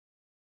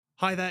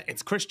Hi there,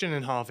 it's Christian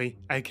and Harvey,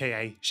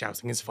 aka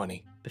Shouting is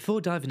Funny.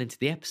 Before diving into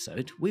the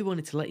episode, we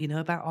wanted to let you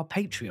know about our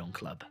Patreon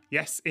club.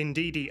 Yes,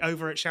 indeedy,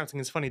 over at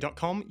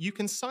shoutingisfunny.com, you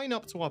can sign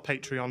up to our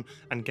Patreon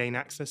and gain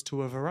access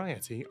to a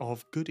variety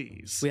of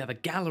goodies. We have a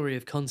gallery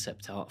of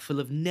concept art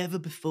full of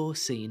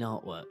never-before-seen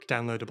artwork.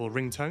 Downloadable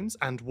ringtones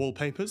and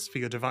wallpapers for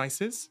your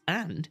devices.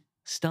 And,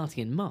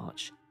 starting in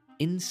March,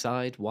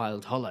 Inside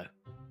Wild Hollow,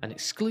 an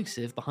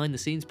exclusive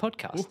behind-the-scenes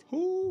podcast.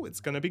 Woohoo,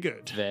 it's gonna be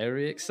good.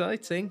 Very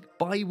exciting.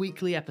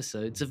 Bi-weekly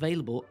episodes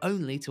available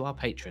only to our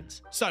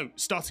patrons. So,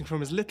 starting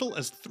from as little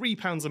as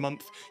 £3 a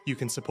month, you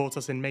can support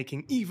us in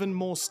making even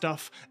more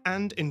stuff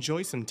and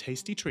enjoy some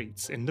tasty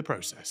treats in the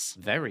process.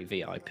 Very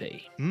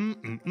VIP.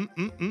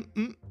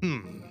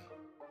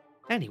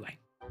 Anyway,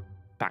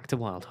 back to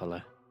Wild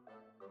Hollow.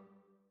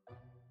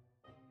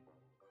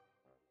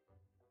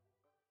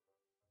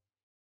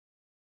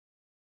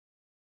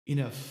 In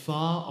a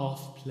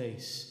far-off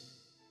place,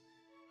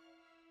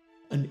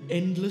 an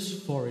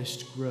endless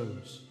forest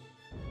grows.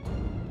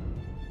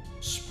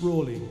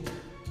 Sprawling,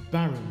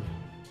 barren,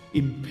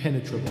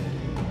 impenetrable.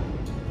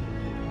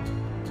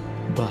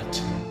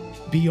 But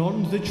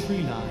beyond the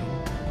tree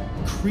line,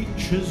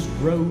 creatures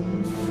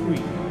roam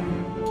free.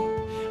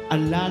 A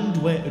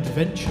land where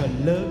adventure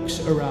lurks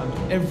around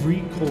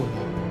every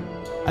corner.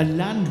 A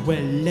land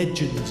where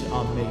legends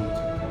are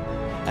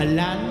made. A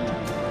land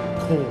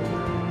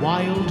called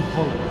Wild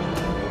Hollow.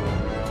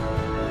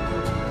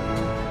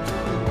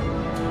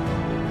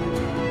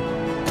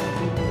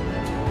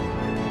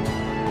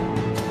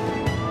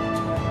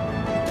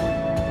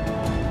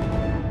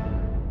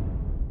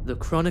 The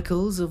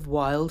Chronicles of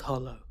Wild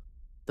Hollow,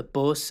 the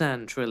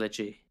Boursin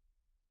Trilogy.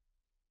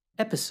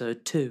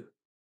 Episode 2,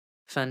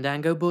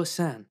 Fandango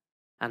Boursin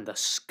and the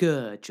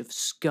Scourge of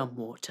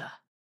Scumwarter.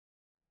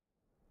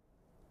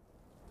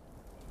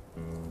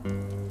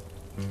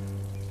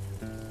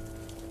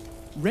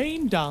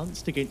 Rain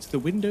danced against the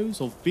windows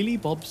of Billy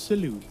Bob's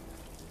saloon.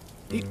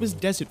 It was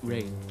desert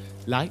rain,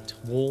 light,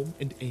 warm,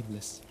 and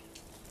aimless.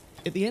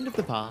 At the end of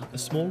the bar, a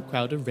small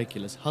crowd of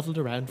regulars huddled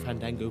around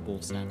Fandango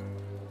Boursin.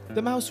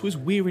 The mouse was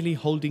wearily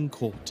holding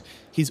court,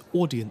 his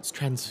audience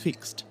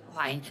transfixed.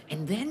 Why,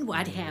 and then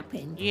what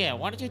happened? Yeah,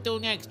 what did you do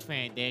next,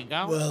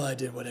 Fandango? Well, I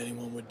did what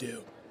anyone would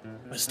do.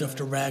 I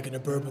stuffed a rag in a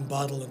bourbon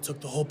bottle and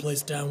took the whole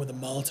place down with a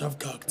Molotov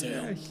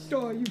cocktail.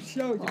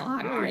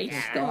 All right,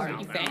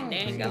 story,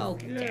 Fandango.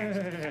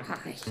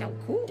 So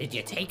cool. Did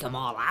you take them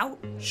all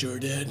out? Sure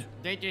did.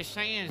 Did you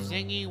say a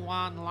zingy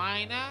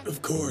one-liner?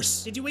 Of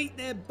course. Did you eat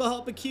their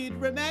barbecued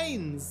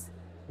remains?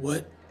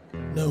 What?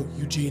 No,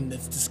 Eugene,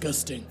 that's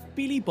disgusting.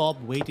 Billy Bob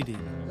waded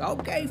in.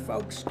 Okay,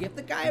 folks, give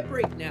the guy a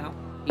break now.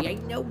 He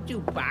ain't no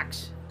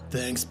jukebox.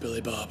 Thanks,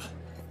 Billy Bob.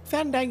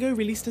 Fandango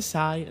released a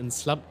sigh and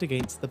slumped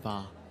against the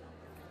bar.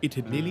 It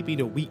had nearly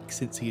been a week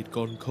since he had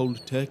gone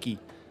cold turkey.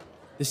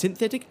 The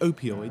synthetic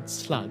opioid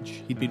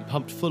sludge he'd been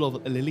pumped full of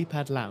at the lily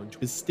pad lounge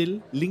was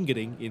still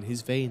lingering in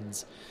his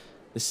veins.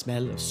 The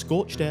smell of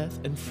scorched earth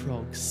and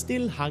frogs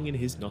still hung in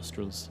his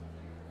nostrils.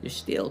 You're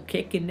still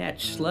kicking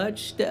that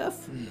sludge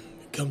stuff?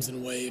 It comes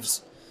in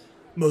waves.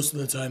 Most of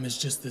the time it's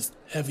just this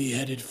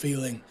heavy-headed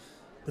feeling.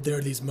 But there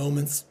are these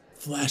moments,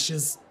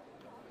 flashes.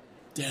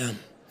 Damn,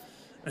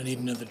 I need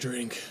another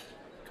drink.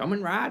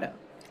 Coming right up.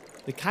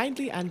 The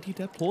kindly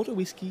anteater poured a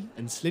whiskey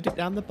and slid it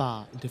down the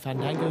bar into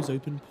Fandango's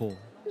open palm.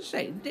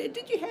 Say, did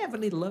you have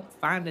any luck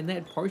finding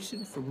that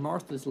person from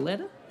Martha's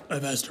letter?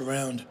 I've asked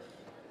around.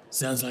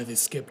 Sounds like they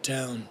skipped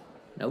town.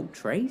 No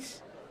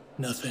trace?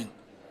 Nothing.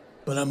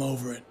 But I'm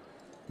over it.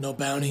 No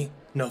bounty,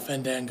 no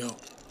Fandango.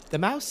 The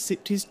mouse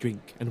sipped his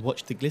drink and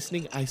watched the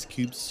glistening ice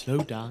cubes slow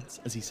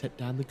dance as he set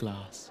down the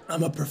glass.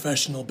 I'm a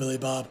professional, Billy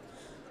Bob.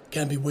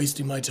 Can't be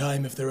wasting my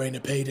time if there ain't a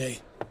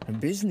payday. A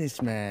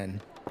businessman.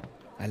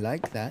 I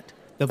like that.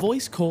 The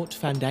voice caught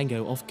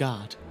Fandango off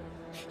guard.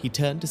 He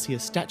turned to see a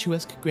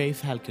statuesque grey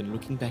falcon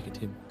looking back at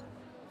him.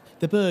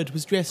 The bird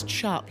was dressed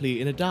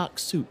sharply in a dark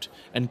suit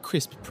and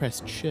crisp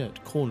pressed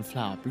shirt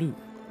cornflower blue.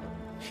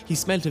 He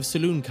smelt of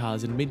saloon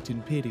cars and mint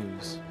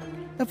imperials.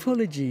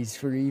 Apologies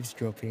for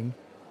eavesdropping.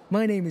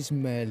 My name is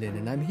Merlin,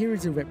 and I'm here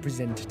as a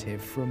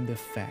representative from The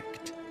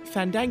Fact.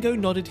 Fandango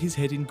nodded his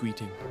head in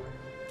greeting.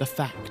 The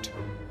Fact.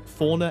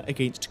 Fauna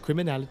against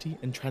criminality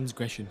and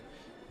transgression.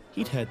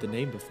 He'd heard the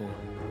name before.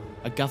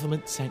 A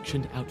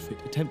government-sanctioned outfit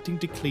attempting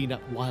to clean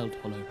up Wild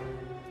Hollow.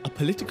 A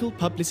political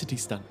publicity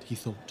stunt, he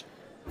thought.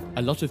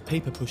 A lot of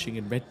paper pushing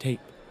and red tape.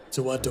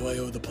 To what do I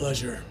owe the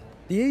pleasure?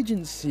 The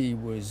agency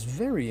was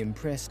very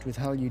impressed with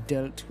how you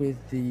dealt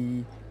with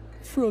the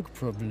frog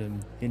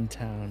problem in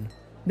town.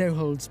 No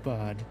holds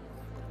barred.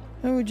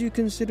 How would you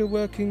consider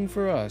working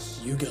for us?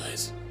 You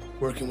guys,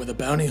 working with a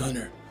bounty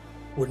hunter.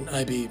 Wouldn't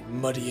I be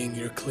muddying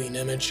your clean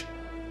image?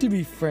 To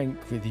be frank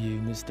with you,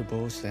 Mr.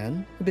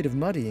 Boursin, a bit of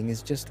muddying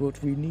is just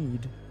what we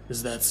need.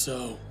 Is that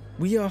so?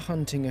 We are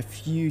hunting a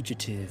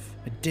fugitive,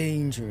 a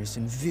dangerous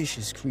and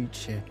vicious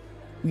creature.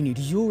 We need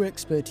your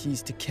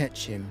expertise to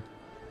catch him.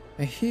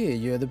 I hear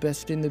you're the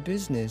best in the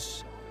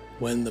business.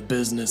 When the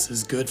business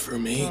is good for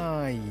me?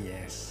 Ah,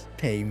 yes.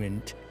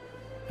 Payment.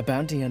 A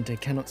bounty hunter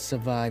cannot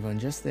survive on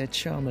just their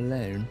charm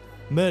alone.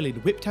 Merlin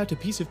whipped out a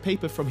piece of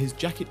paper from his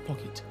jacket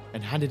pocket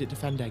and handed it to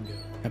Fandango.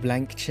 A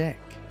blank check.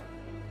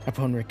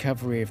 Upon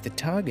recovery of the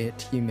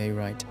target, you may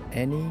write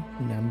any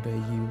number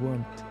you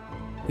want.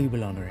 We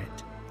will honor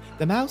it.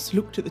 The mouse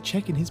looked at the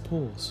check in his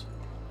paws.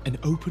 An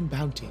open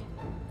bounty.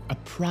 A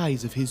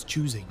prize of his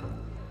choosing.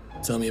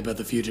 Tell me about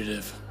the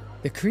fugitive.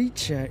 The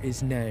creature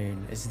is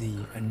known as the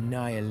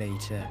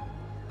Annihilator.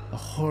 A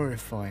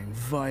horrifying,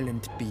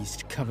 violent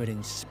beast covered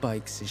in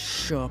spikes as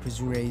sharp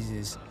as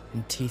razors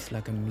and teeth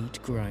like a meat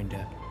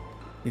grinder.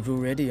 We've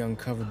already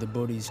uncovered the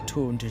bodies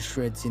torn to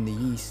shreds in the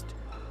east.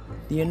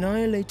 The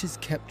Annihilator's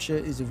capture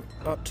is of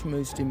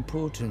utmost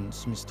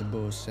importance, Mr.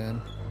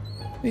 Boursin.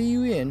 Are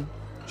you in?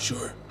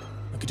 Sure.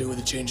 I could do with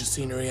a change of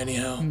scenery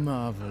anyhow.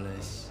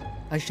 Marvelous.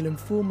 I shall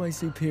inform my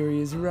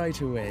superiors right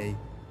away.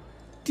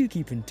 Do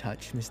keep in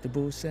touch, Mr.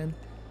 Boursin.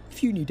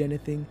 If you need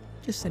anything,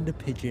 just send a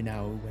pigeon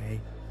our way.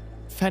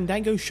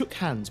 Fandango shook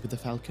hands with the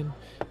falcon,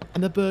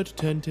 and the bird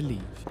turned to leave.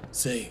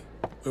 Say,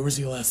 where was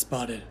he last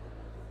spotted?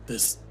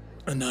 This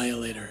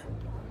Annihilator.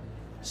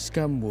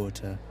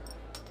 Scumwarter.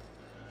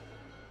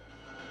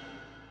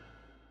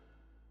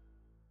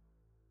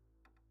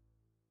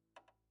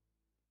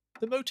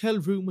 The motel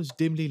room was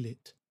dimly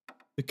lit.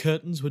 The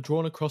curtains were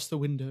drawn across the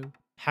window,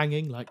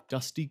 hanging like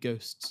dusty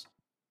ghosts.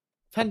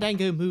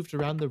 Fandango moved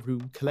around the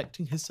room,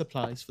 collecting his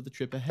supplies for the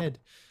trip ahead.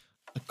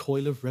 A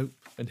coil of rope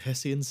and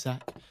Hessian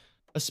sack,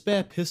 a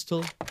spare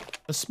pistol,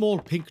 a small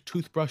pink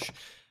toothbrush,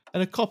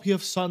 and a copy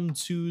of Sun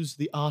Tzu's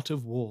The Art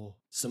of War.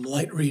 Some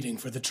light reading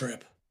for the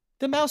trip.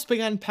 The mouse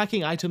began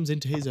packing items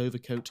into his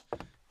overcoat.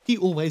 He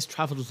always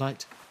travelled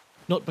light,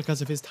 not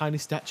because of his tiny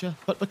stature,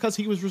 but because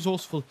he was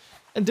resourceful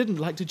and didn't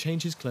like to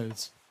change his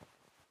clothes.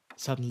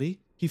 Suddenly,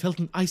 he felt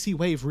an icy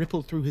wave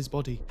ripple through his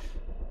body.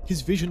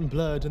 His vision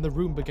blurred and the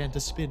room began to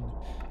spin.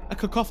 A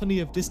cacophony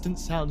of distant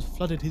sounds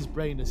flooded his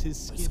brain as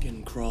his My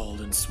skin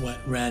crawled and sweat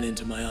ran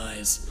into my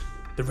eyes.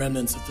 The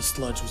remnants of the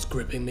sludge was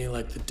gripping me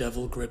like the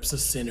devil grips a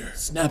sinner.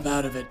 Snap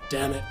out of it,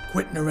 damn it.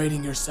 Quit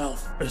narrating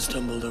yourself. I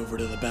stumbled over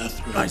to the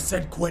bathroom. I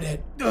said quit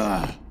it.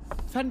 Ugh.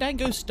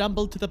 Fandango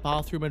stumbled to the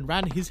bathroom and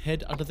ran his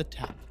head under the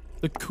tap,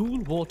 the cool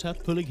water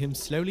pulling him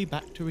slowly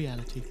back to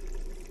reality.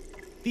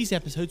 These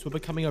episodes were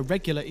becoming a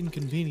regular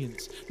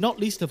inconvenience, not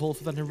least of all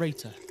for the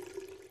narrator.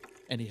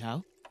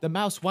 Anyhow, the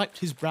mouse wiped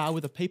his brow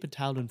with a paper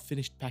towel and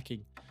finished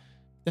packing.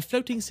 The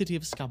floating city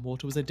of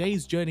Scumwarter was a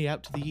day's journey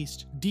out to the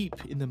east,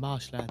 deep in the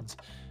marshlands,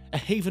 a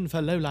haven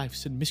for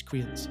lowlifes and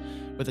miscreants,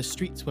 where the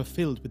streets were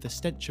filled with the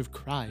stench of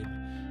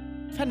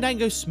crime.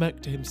 Fandango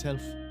smirked to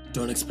himself.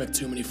 Don't expect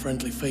too many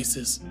friendly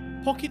faces.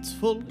 Pockets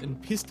full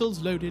and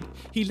pistols loaded,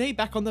 he lay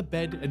back on the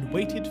bed and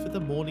waited for the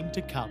morning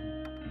to come.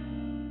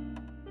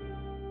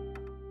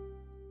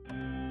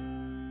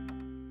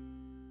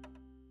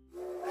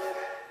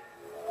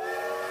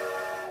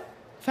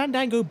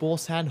 Fandango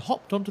Boursin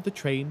hopped onto the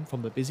train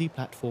from the busy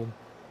platform.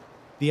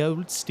 The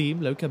old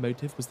steam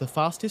locomotive was the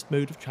fastest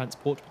mode of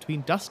transport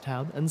between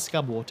Dusttown and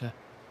Scumwarter.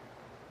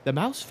 The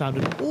mouse found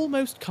an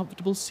almost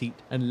comfortable seat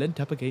and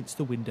leant up against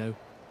the window.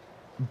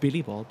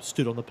 Billy Bob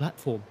stood on the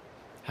platform,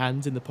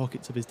 hands in the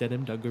pockets of his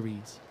denim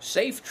dungarees.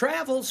 Safe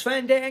travels,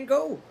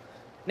 Fandango.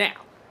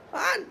 Now,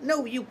 I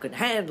know you can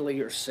handle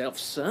yourself,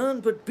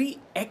 son, but be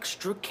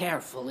extra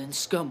careful in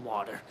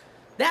Scumwarter.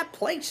 That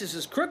place is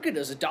as crooked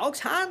as a dog's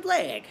hind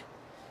leg.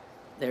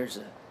 There's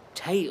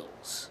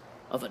tales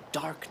of a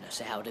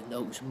darkness out in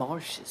those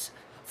marshes,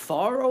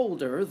 far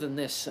older than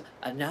this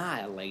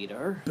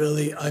Annihilator.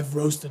 Billy, I've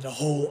roasted a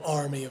whole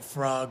army of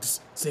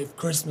frogs, saved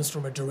Christmas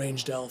from a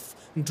deranged elf,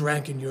 and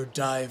drank in your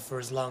dive for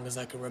as long as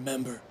I can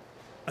remember.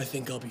 I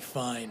think I'll be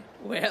fine.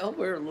 Well,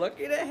 we're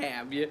lucky to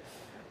have you.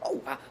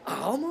 Oh,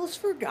 I almost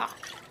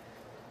forgot.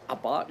 I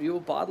bought you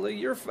a bottle of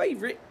your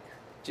favorite,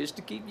 just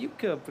to keep you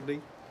company.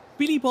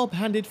 Billy Bob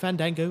handed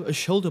Fandango a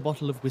shoulder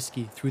bottle of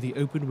whiskey through the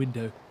open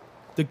window.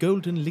 The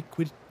golden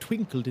liquid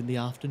twinkled in the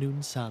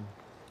afternoon sun.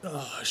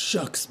 Oh,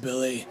 shucks,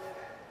 Billy.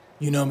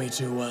 You know me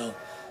too well.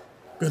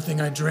 Good thing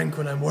I drink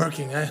when I'm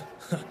working, eh?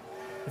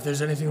 If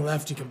there's anything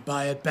left, you can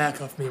buy it back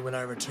off me when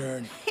I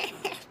return.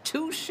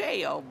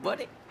 Touche, old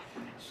buddy.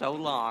 So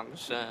long,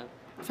 son.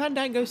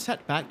 Fandango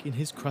sat back in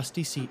his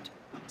crusty seat,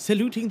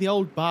 saluting the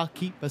old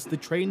barkeep as the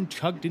train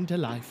chugged into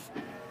life.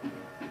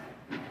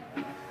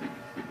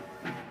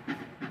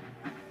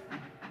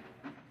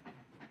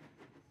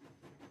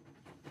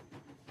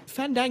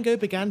 Fandango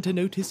began to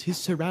notice his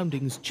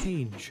surroundings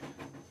change.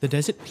 The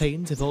desert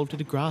plains evolved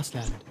into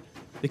grassland.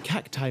 The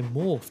cacti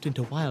morphed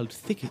into wild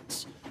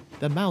thickets.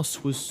 The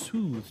mouse was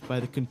soothed by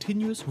the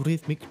continuous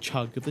rhythmic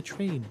chug of the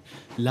train,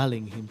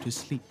 lulling him to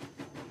sleep.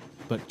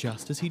 But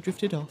just as he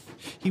drifted off,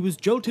 he was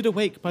jolted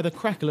awake by the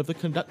crackle of the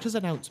conductor's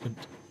announcement.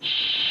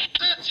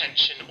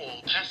 Attention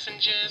all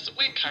passengers,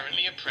 we're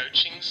currently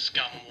approaching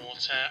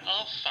Scumwarter,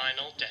 our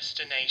final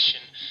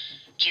destination.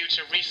 Due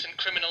to recent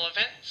criminal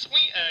events,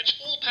 we urge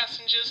all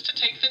passengers to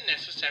take the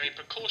necessary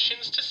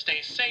precautions to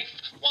stay safe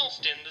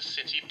whilst in the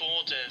city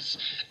borders.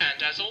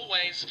 And as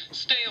always,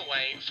 stay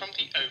away from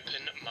the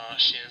open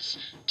marshes.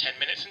 10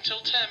 minutes until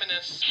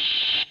terminus.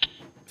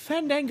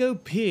 Fandango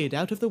peered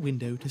out of the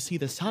window to see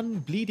the sun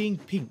bleeding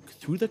pink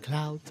through the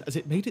clouds as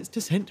it made its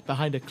descent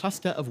behind a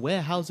cluster of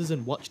warehouses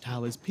and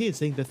watchtowers,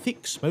 piercing the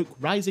thick smoke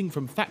rising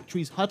from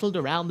factories huddled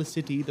around the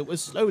city that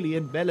was slowly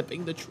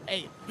enveloping the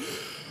train.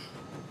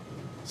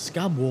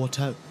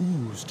 Scumwarter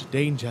oozed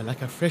danger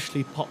like a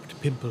freshly popped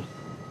pimple.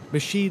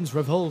 Machines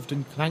revolved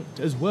and clanked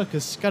as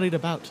workers scurried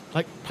about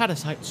like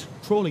parasites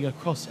crawling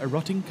across a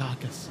rotting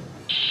carcass.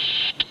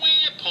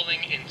 We're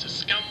pulling into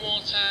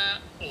Scumwarter.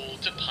 All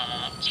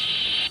depart.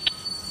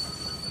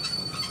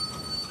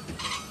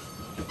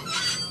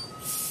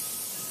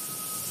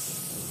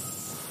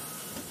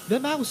 The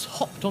mouse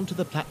hopped onto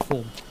the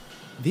platform.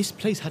 This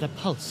place had a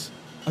pulse,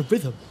 a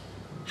rhythm.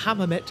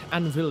 Hammer met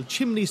anvil,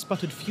 chimney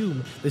sputtered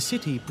fume. The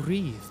city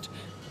breathed.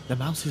 The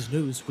mouse's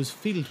nose was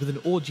filled with an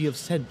orgy of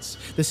scents.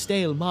 The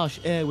stale marsh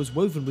air was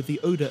woven with the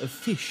odour of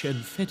fish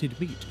and fetid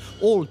meat,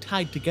 all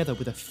tied together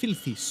with a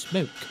filthy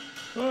smoke.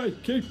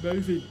 Alright, keep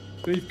moving.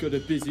 We've got a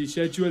busy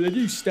schedule and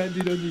you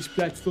standing on this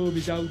platform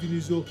is holding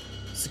us up.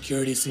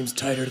 Security seems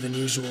tighter than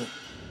usual.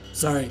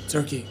 Sorry,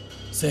 Turkey.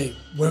 Say,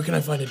 where can I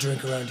find a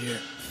drink around here?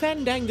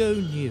 Fandango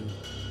knew.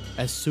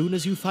 As soon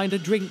as you find a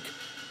drink,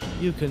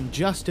 you can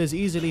just as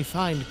easily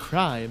find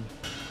crime.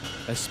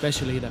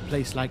 Especially in a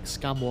place like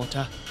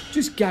Scumwarter.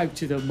 Just go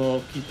to the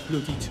market,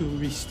 bloody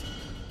tourist,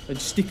 and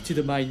stick to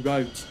the main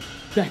roads.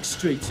 Back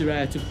streets are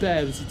out of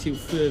bounds until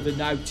further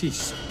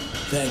notice.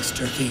 Thanks,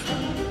 Turkey.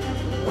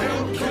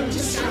 Welcome to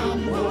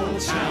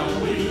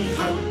Scumwarter. We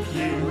hope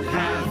you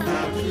have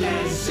a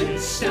pleasant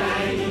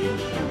stay.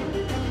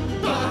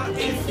 But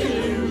if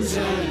you lose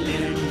a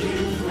limb,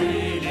 you've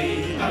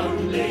really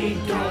only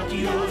got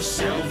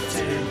yourself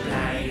to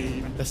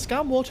blame. The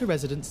Scumwarter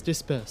residents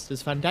dispersed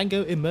as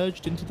Fandango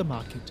emerged into the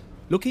market,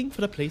 looking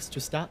for a place to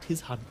start his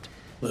hunt.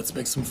 Let's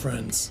make some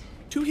friends.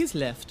 To his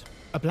left,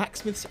 a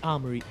blacksmith's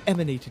armory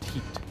emanated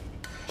heat.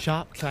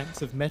 Sharp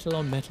clanks of metal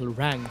on metal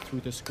rang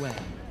through the square.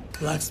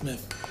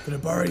 Blacksmith, could I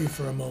borrow you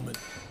for a moment?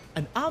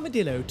 An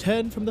armadillo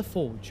turned from the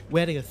forge,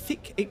 wearing a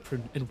thick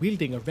apron and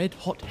wielding a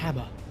red-hot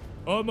hammer.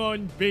 I'm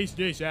on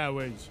business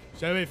hours,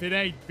 so if it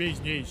ain't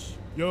business,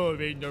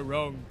 you're in the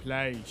wrong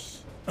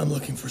place. I'm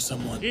looking for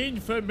someone.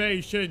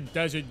 Information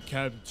doesn't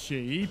come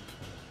cheap.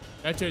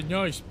 That's a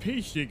nice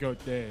piece you got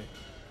there.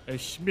 A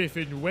Smith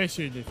 &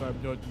 Wesson, if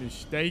I'm not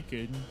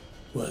mistaken.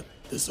 What,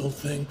 this old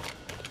thing?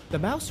 The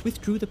mouse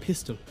withdrew the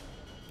pistol.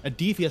 A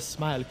devious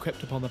smile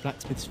crept upon the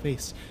blacksmith's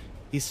face.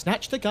 He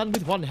snatched the gun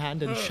with one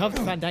hand and shoved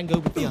Fandango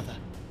with the other.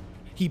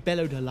 He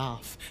bellowed a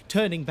laugh,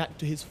 turning back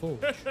to his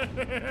forge.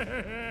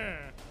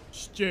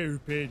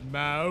 Stupid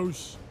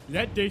mouse.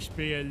 Let this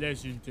be a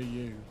lesson to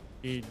you.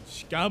 In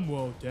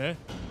Scumwarter,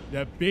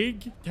 the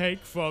big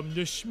take from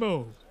the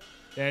small.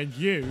 And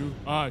you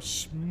are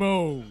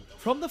small.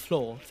 From the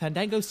floor,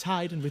 Fandango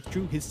sighed and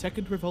withdrew his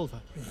second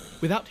revolver.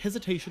 Without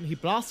hesitation, he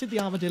blasted the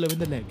armadillo in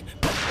the leg.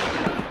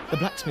 The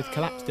blacksmith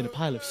collapsed in a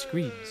pile of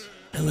screams.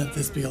 And let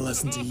this be a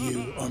lesson to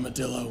you,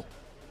 Armadillo.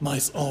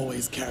 Mice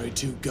always carry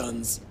 2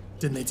 guns.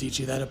 Didn't they teach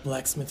you that at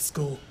blacksmith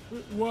school?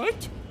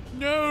 What?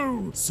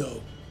 No!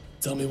 So,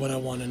 tell me what I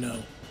want to know.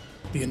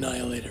 The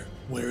Annihilator,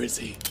 where is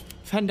he?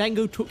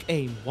 Fandango took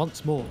aim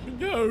once more.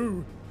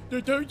 No!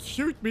 Don't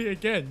shoot me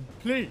again,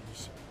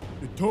 please.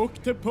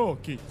 Talk to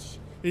Porkins.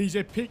 He's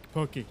a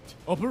pickpocket.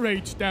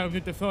 Operates down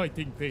at the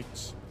fighting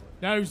pits.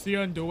 Knows the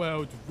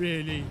underworld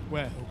really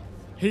well.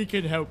 He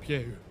can help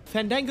you.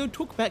 Fandango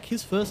took back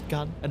his first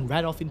gun and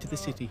ran off into the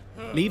city,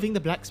 leaving the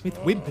blacksmith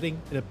whimpering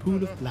in a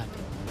pool of blood.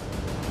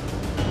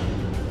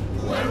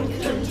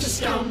 Welcome to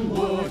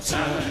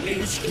Scumwarter.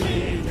 It's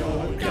clear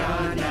you're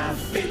gonna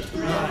fit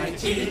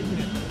right in.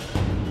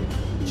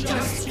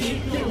 Just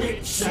keep your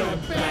wits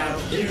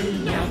about you.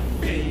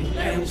 Nothing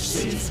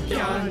else is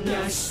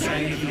gonna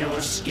save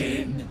your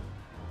skin.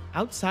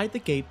 Outside the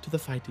gate to the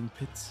fighting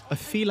pits, a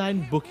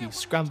feline bookie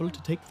scrambled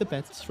to take the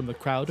bets from a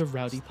crowd of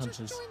rowdy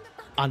punters.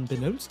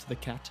 Unbeknownst to the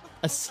cat,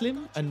 a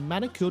slim and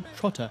manicured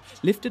trotter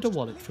lifted a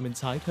wallet from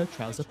inside her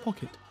trouser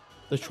pocket.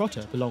 The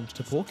trotter belonged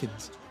to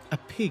Porkins, a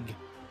pig.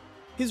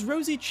 His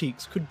rosy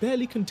cheeks could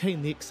barely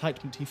contain the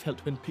excitement he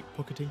felt when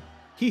pickpocketing.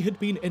 He had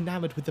been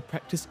enamoured with the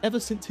practice ever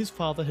since his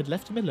father had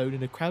left him alone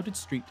in a crowded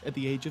street at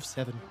the age of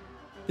 7.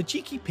 The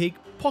cheeky pig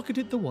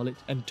pocketed the wallet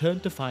and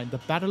turned to find the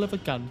barrel of a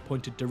gun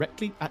pointed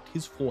directly at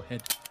his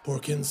forehead.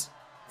 Porkins,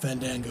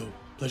 Fandango,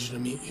 pleasure to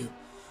meet you.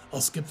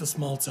 I'll skip the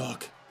small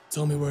talk.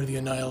 Tell me where the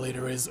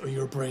Annihilator is, or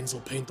your brains will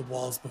paint the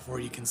walls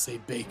before you can say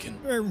bacon.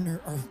 Oh no,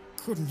 oh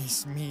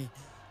goodness me.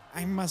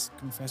 I must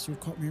confess you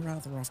caught me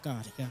rather off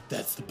guard here.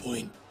 That's the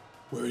point.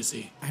 Where is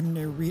he? I'm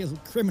no real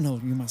criminal,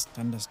 you must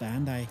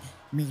understand. I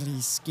merely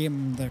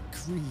skim the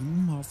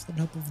cream off the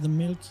top of the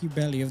milky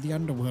belly of the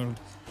underworld.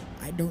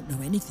 I don't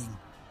know anything,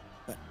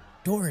 but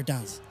Dora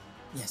does.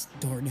 Yes,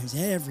 Dora knows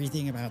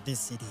everything about this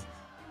city.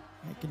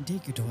 I can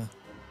take you to her,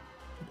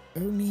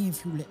 but only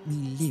if you let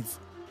me live.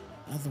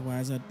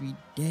 Otherwise, I'd be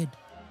dead.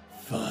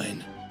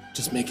 Fine.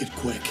 Just make it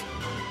quick.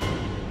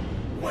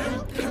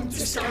 Welcome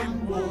to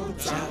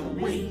Scumwarter.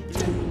 We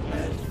do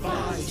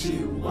advise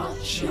you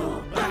watch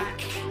your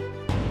back.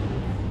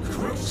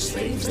 crooks,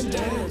 thieves and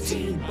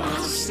dirty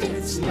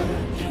bastards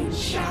lurking,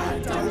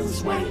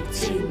 shadows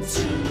waiting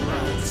to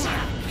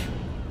attack.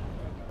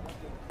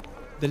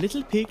 The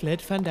little pig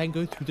led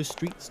Fandango through the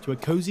streets to a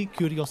cosy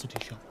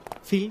curiosity shop,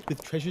 filled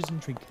with treasures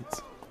and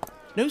trinkets.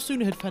 No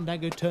sooner had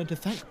Fandango turned to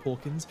thank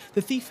Porkins,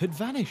 the thief had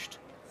vanished.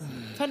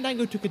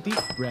 Fandango took a deep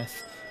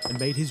breath and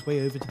made his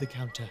way over to the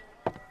counter.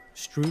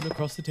 Strewn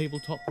across the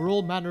tabletop were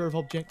all manner of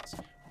objects,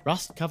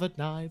 rust-covered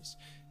knives,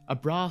 a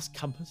brass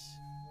compass,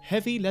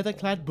 heavy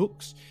leather-clad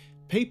books,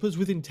 papers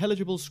with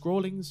intelligible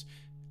scrawlings,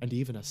 and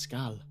even a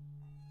skull.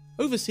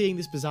 Overseeing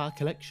this bizarre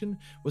collection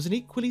was an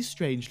equally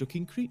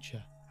strange-looking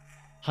creature.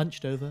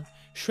 Hunched over,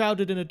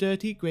 shrouded in a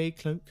dirty grey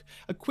cloak,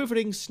 a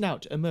quivering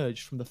snout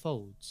emerged from the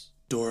folds.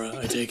 Dora,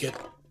 I take it?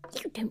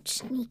 You don't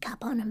sneak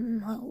up on a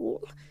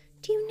mole.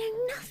 Do you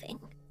know nothing?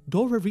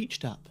 Dora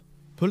reached up,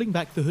 pulling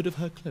back the hood of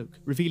her cloak,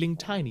 revealing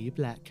tiny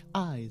black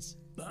eyes.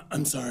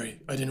 I'm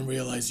sorry, I didn't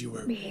realize you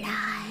were...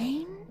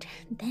 Blind?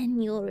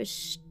 Then you're as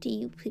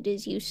stupid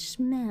as you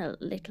smell,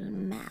 little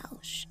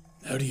mouse.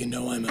 How do you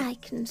know I'm a... I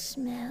can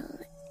smell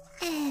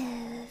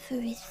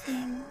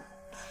everything.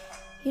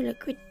 You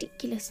look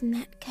ridiculous in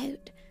that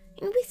coat.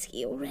 In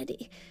whiskey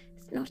already.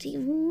 It's not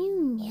even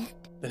noon yet.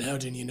 Then how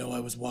didn't you know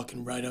I was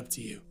walking right up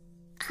to you?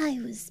 I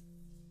was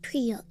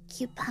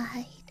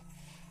preoccupied.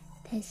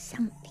 There's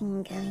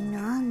something going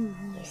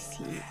on, you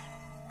see.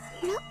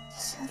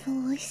 Lots of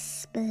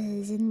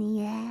whispers in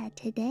the air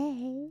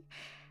today.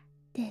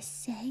 They're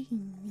saying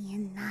the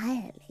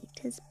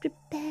Annihilator's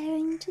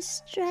preparing to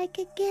strike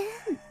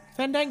again.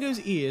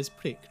 Fandango's ears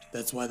pricked.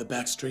 That's why the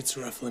back streets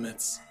are off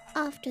limits.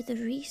 After the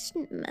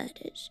recent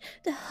murders,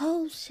 the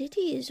whole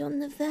city is on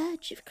the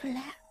verge of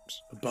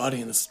collapse. A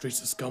body in the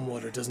streets of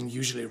Scumwarter doesn't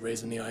usually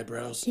raise any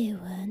eyebrows. They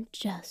weren't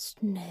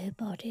just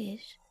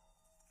nobodies.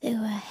 They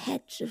were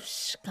heads of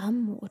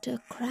Scumwarter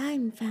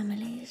crime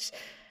families.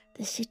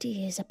 The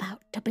city is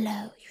about to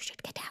blow. You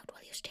should get out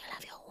while you still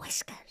have your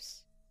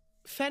whiskers.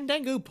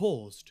 Fandango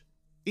paused.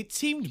 It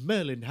seemed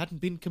Merlin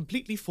hadn't been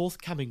completely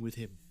forthcoming with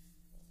him.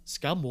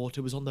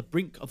 Scumwarter was on the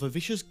brink of a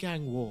vicious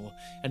gang war,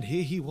 and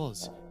here he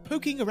was,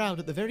 poking around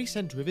at the very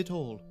centre of it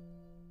all.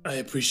 I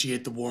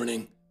appreciate the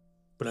warning,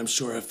 but I'm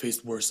sure I've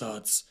faced worse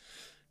odds.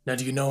 Now,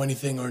 do you know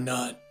anything or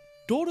not?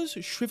 Dora's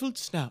shriveled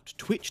snout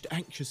twitched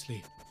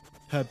anxiously.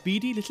 Her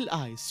beady little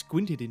eyes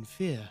squinted in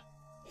fear.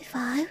 If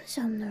I was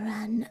on the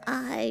run,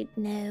 I'd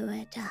know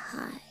where to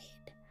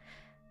hide.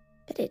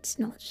 But it's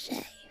not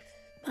safe,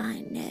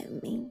 by no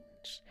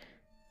means.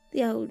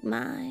 The old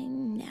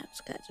mine, the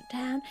outskirts of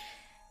town,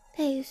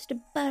 they used to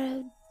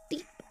burrow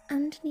deep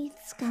underneath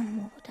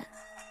Scumwarter,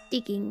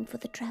 digging for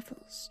the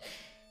truffles,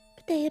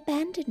 but they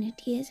abandoned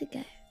it years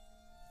ago.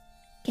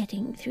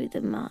 Getting through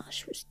the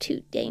marsh was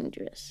too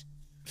dangerous.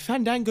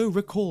 Fandango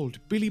recalled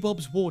Billy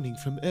Bob's warning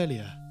from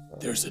earlier.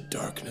 There's a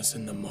darkness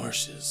in the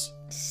marshes.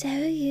 So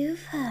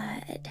you've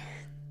heard.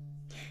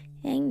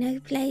 Ain't no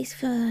place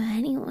for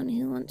anyone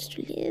who wants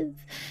to live.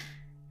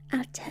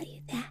 I'll tell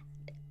you that.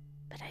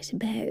 But I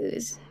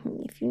suppose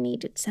if you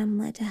needed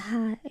somewhere to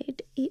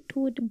hide, it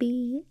would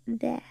be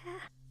there.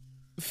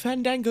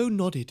 Fandango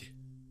nodded.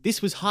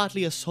 This was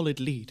hardly a solid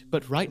lead,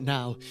 but right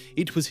now,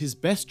 it was his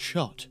best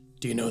shot.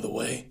 Do you know the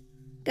way?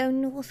 Go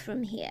north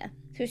from here,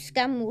 through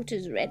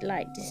Scumwarter's red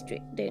light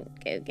district.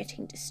 Don't go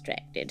getting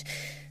distracted.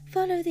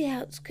 Follow the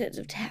outskirts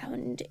of town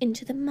and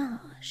into the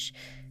marsh.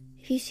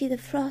 If you see the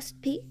frost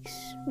peaks,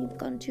 you've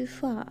gone too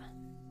far.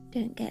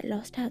 Don't get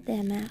lost out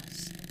there,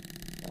 mouse.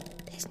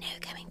 There's no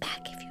coming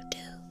back if you do.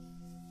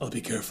 I'll be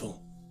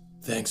careful.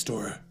 Thanks,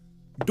 Dora.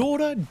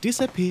 Dora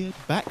disappeared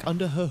back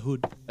under her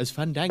hood as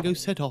Fandango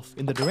set off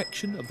in the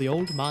direction of the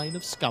old mine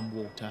of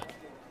Scumwarter.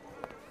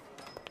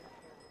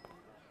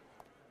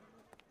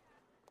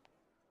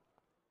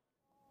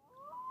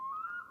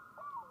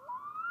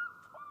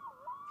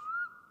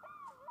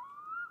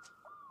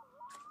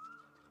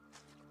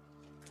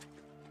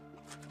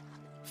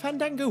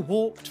 Fandango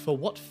walked for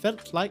what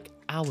felt like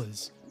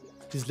hours,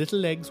 his little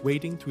legs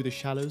wading through the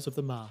shallows of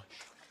the marsh.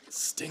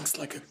 Stinks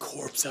like a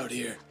corpse out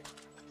here.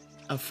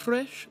 A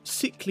fresh,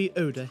 sickly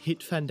odour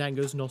hit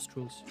Fandango's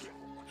nostrils.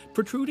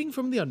 Protruding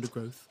from the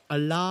undergrowth, a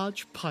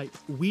large pipe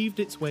weaved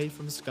its way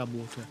from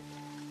Scumwarter.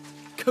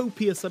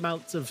 Copious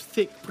amounts of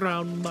thick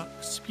brown muck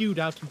spewed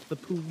out into the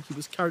pool he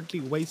was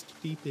currently waist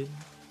deep in.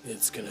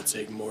 It's gonna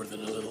take more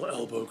than a little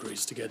elbow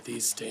grease to get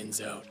these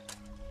stains out.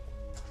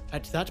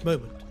 At that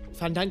moment,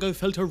 Fandango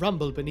felt a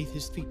rumble beneath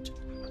his feet.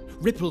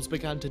 Ripples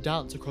began to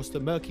dance across the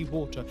murky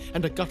water,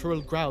 and a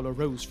guttural growl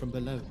arose from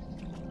below.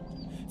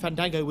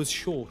 Fandango was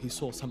sure he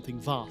saw something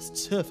vast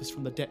surface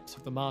from the depths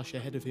of the marsh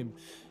ahead of him,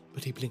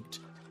 but he blinked,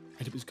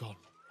 and it was gone.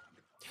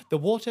 The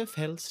water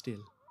fell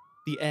still.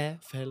 The air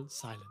fell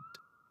silent.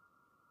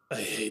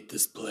 I hate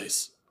this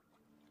place.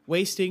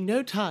 Wasting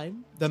no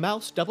time, the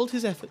mouse doubled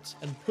his efforts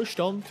and pushed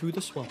on through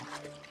the swamp.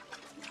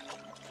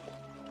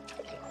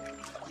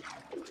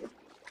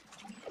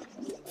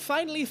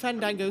 Finally,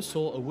 Fandango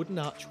saw a wooden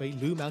archway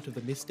loom out of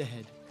the mist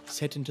ahead,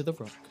 set into the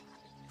rock.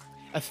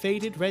 A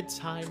faded red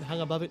sign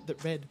hung above it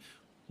that read,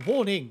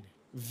 "Warning!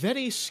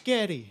 Very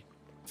scary!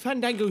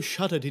 Fandango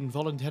shuddered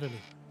involuntarily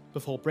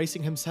before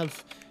bracing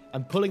himself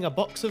and pulling a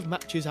box of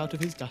matches out of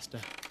his duster.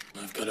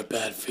 I've got a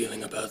bad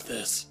feeling about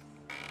this.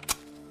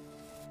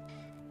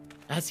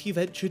 As he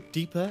ventured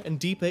deeper and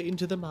deeper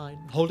into the mine,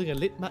 holding a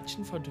lit match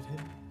in front of him,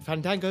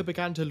 Fandango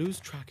began to lose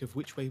track of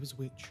which way was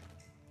which.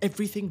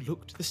 Everything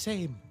looked the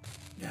same.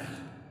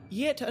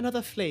 Yet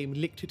another flame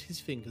licked at his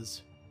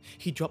fingers.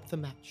 He dropped the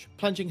match,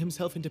 plunging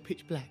himself into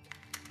pitch black.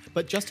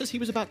 But just as he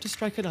was about to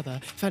strike another,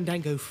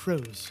 Fandango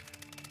froze.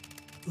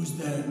 Who's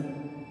there?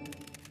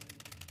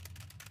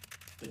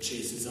 The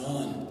chase is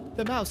on.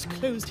 The mouse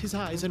closed his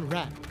eyes and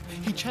ran.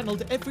 He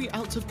channeled every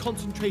ounce of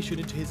concentration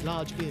into his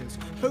large ears,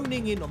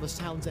 honing in on the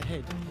sounds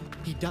ahead.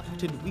 He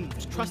ducked and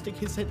weaved, trusting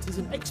his senses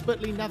and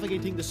expertly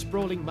navigating the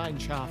sprawling mine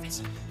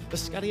shafts. The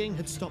scurrying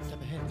had stopped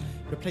up ahead,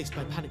 replaced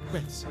by panicked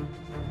breaths.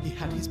 He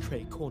had his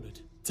prey cornered.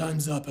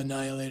 Time's up,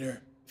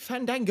 Annihilator.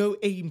 Fandango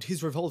aimed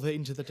his revolver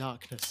into the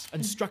darkness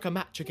and struck a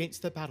match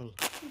against the barrel.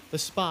 The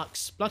spark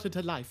spluttered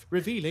to life,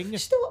 revealing...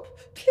 Stop,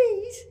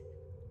 please!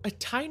 A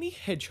tiny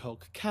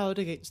hedgehog cowered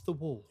against the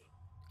wall,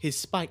 his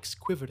spikes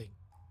quivering,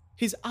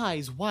 his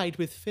eyes wide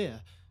with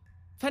fear.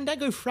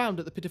 Fandango frowned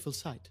at the pitiful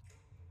sight.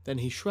 Then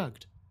he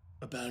shrugged.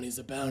 A bounty's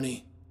a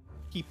bounty.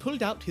 He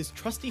pulled out his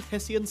trusty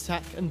Hessian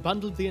sack and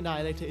bundled the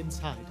Annihilator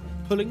inside,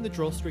 pulling the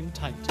drawstring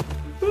tight.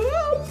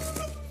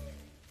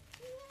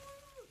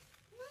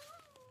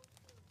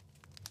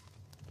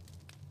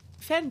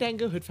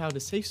 Fandango had found a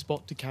safe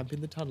spot to camp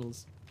in the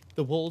tunnels.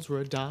 The walls were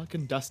a dark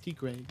and dusty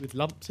grey, with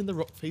lumps in the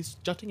rock face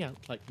jutting out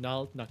like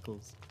gnarled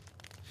knuckles.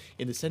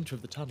 In the centre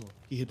of the tunnel,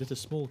 he had lit a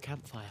small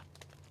campfire.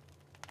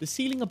 The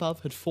ceiling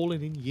above had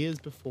fallen in years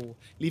before,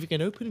 leaving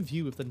an open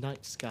view of the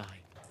night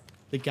sky.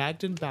 The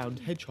gagged and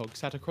bound hedgehog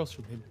sat across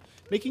from him,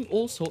 making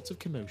all sorts of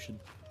commotion.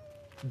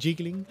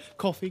 Jiggling,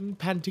 coughing,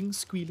 panting,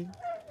 squealing.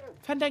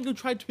 Fandango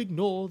tried to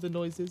ignore the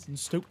noises and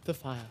stoke the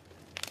fire.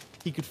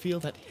 He could feel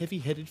that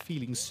heavy-headed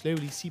feeling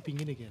slowly seeping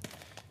in again.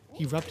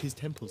 He rubbed his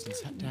temples and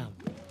sat down.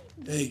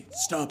 Hey,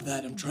 stop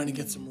that. I'm trying to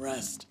get some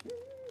rest.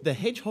 The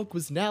hedgehog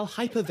was now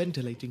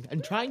hyperventilating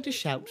and trying to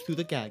shout through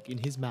the gag in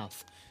his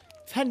mouth.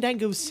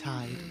 Fandango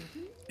sighed.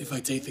 If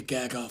I take the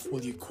gag off,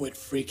 will you quit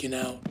freaking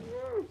out?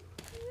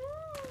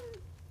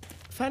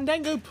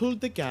 Fandango pulled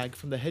the gag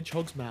from the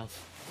hedgehog's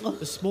mouth.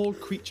 The small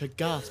creature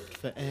gasped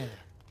for air.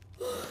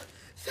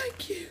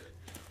 Thank you.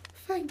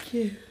 Thank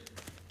you.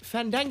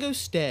 Fandango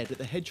stared at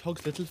the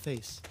hedgehog's little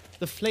face,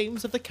 the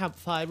flames of the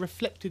campfire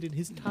reflected in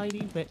his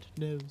tiny wet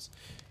nose.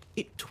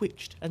 It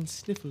twitched and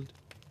sniffled.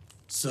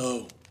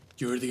 So,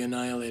 you're the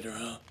Annihilator,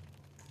 huh?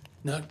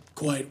 Not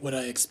quite what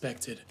I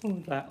expected.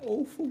 Oh, that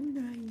awful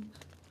name.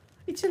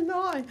 It's a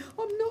lie.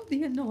 I'm not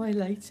the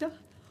Annihilator.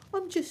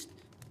 I'm just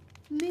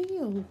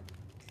Neil.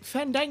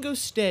 Fandango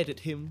stared at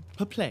him,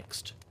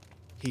 perplexed.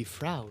 He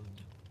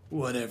frowned.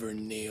 Whatever,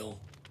 Neil.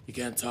 You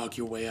can't talk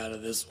your way out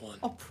of this one.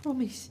 I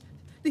promise.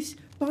 This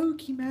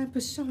bogeyman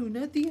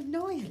persona, the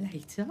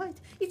Annihilator,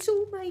 it's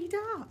all made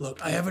up.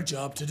 Look, I have a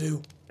job to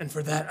do, and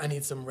for that I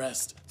need some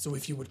rest. So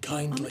if you would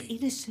kindly... I'm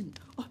innocent,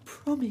 I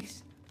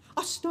promise.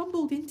 I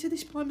stumbled into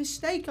this by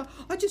mistake.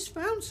 I just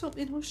found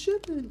something I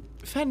shouldn't.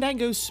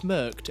 Fandango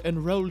smirked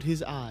and rolled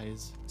his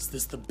eyes. Is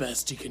this the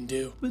best you can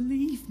do?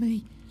 Believe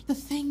me, the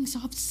things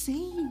I've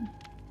seen.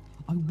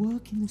 I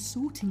work in the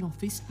sorting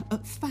office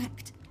at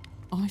Fact.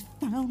 I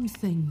found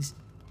things.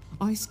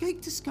 I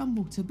escaped to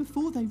Scumwarter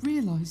before they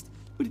realised,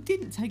 but it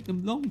didn't take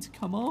them long to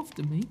come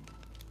after me.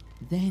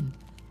 Then,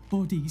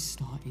 bodies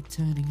started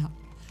turning up,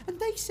 and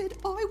they said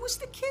I was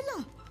the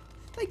killer.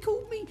 They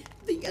called me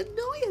the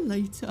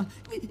Annihilator.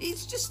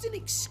 It's just an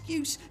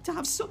excuse to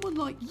have someone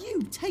like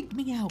you take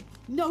me out.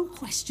 No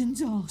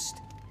questions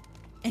asked.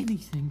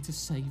 Anything to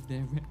save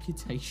their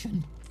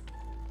reputation.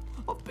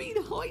 I've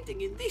been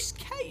hiding in this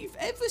cave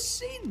ever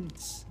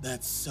since.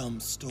 That's some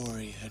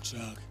story,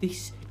 Hedgehog.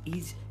 This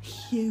is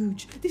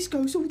huge. This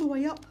goes all the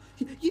way up.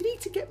 You need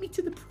to get me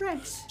to the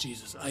press.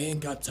 Jesus, I ain't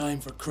got time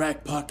for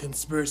crackpot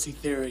conspiracy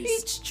theories.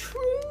 It's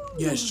true.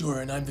 Yeah, sure,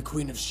 and I'm the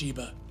Queen of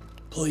Sheba.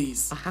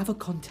 Please. I have a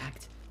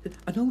contact.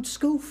 An old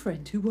school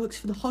friend who works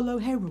for the Hollow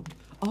Herald.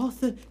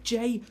 Arthur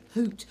J.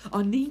 Hoot.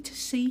 I need to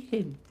see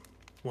him.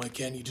 Why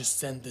can't you just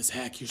send this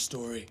hack your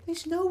story?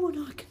 There's no one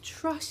I can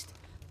trust.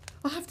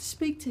 I have to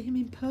speak to him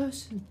in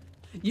person.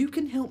 You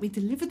can help me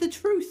deliver the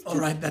truth. All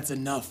right, that's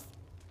enough.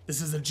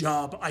 This is a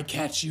job. I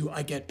catch you,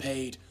 I get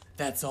paid.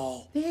 That's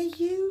all. They're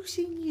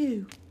using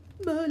you.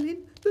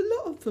 Merlin, the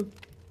lot of them.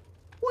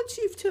 Once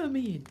you've turned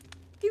me in,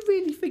 you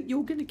really think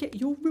you're going to get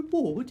your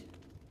reward?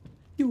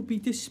 You'll be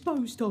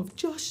disposed of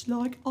just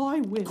like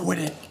I will. Quit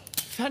it.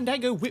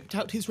 Fandango whipped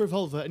out his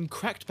revolver and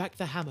cracked back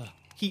the hammer.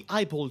 He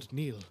eyeballed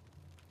Neil.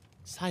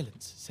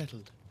 Silence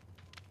settled.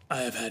 I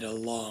have had a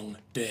long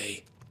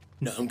day.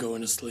 Now I'm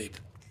going to sleep.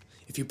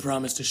 If you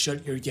promise to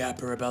shut your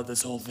yapper about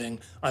this whole thing,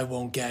 I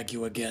won't gag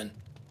you again.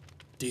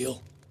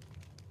 Deal?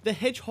 The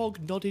hedgehog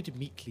nodded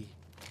meekly.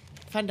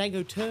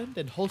 Fandango turned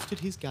and holstered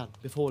his gun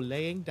before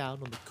laying down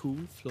on the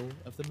cool floor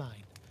of the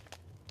mine.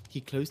 He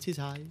closed his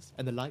eyes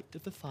and the light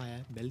of the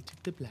fire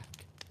melted to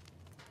black.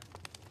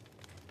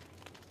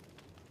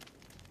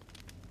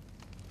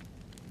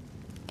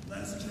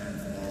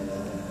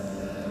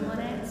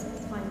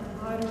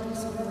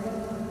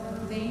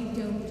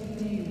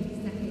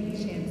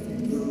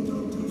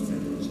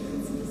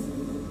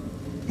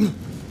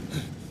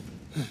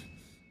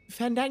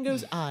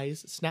 Fandango's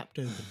eyes snapped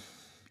open.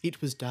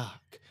 It was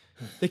dark.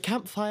 The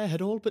campfire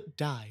had all but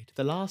died,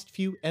 the last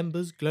few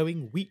embers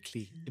glowing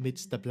weakly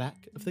amidst the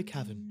black of the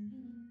cavern.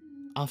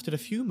 After a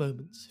few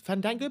moments,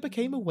 Fandango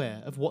became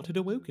aware of what had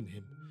awoken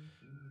him.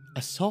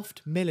 A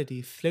soft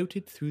melody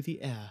floated through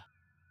the air.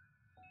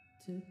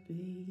 To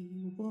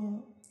be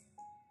what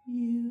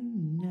you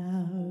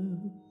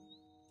know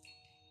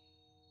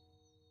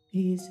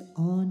is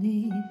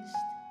honest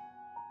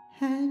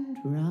and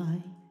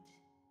right.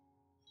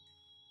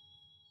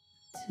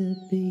 To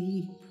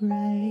be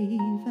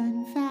brave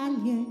and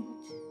valiant,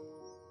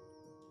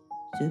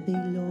 to be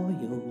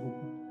loyal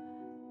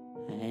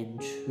and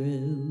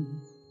true.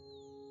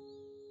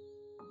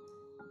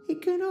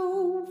 It can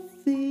all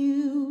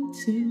feel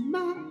too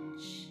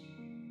much,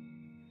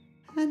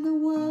 and the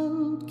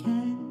world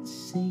can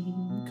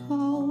seem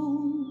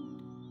cold,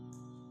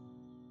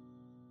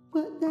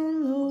 but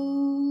there'll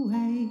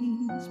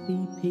always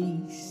be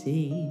peace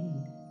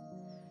in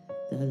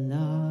the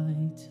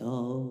light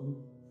of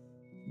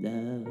the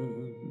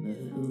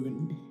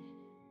moon.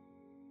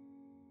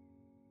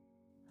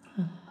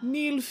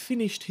 Neil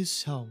finished his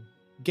song,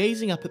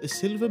 gazing up at the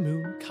silver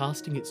moon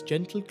casting its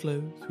gentle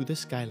glow through the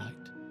skylight.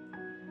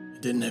 I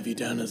didn't have you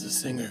down as a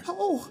singer.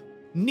 Oh!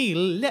 Neil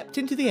leapt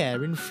into the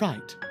air in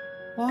fright.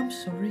 Oh, I'm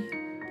sorry.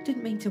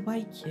 Didn't mean to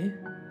wake you.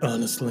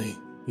 Honestly,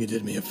 you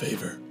did me a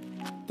favor.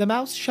 The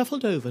mouse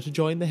shuffled over to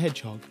join the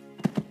hedgehog.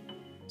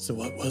 So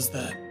what was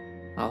that?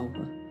 Oh,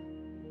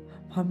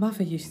 my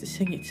mother used to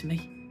sing it to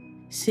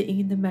me, sitting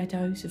in the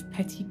meadows of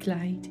Petty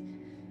Glade,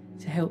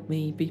 to help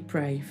me be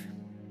brave,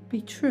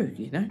 be true,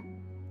 you know.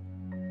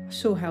 I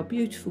saw how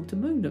beautiful the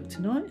moon looked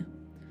tonight.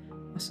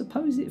 I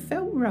suppose it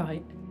felt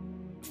right.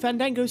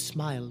 Fandango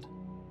smiled,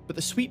 but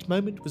the sweet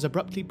moment was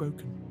abruptly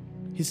broken.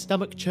 His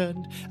stomach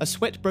churned, a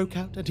sweat broke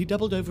out, and he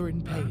doubled over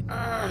in pain.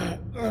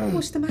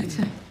 What's the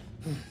matter?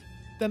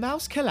 The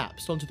mouse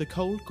collapsed onto the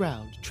cold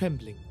ground,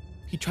 trembling.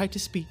 He tried to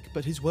speak,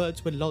 but his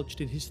words were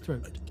lodged in his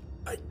throat.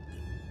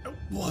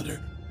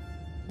 Water.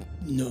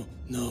 No,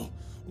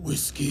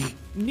 whiskey.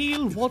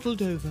 Neil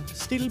waddled over,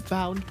 still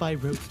bound by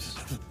ropes.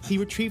 He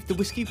retrieved the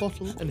whiskey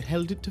bottle and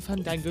held it to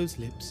Fandango's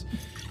lips.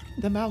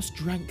 The mouse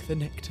drank the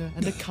nectar,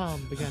 and a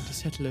calm began to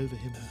settle over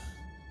him.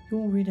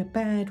 You're in a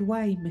bad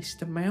way,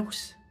 Mr.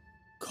 Mouse.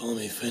 Call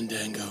me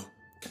Fandango.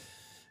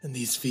 And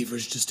these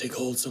fevers just take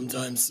hold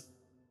sometimes.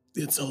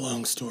 It's a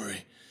long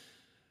story.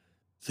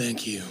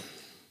 Thank you.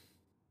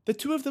 The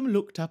two of them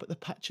looked up at the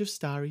patch of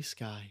starry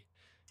sky.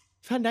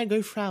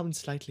 Fandango frowned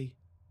slightly.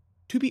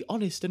 To be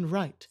honest and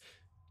right,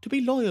 to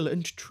be loyal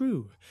and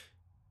true.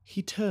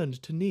 He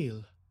turned to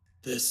Neil.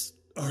 This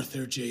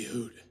Arthur J.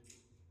 Hoot.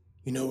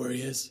 You know where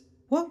he is?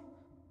 What?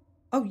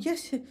 Oh,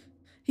 yes,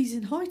 he's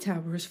in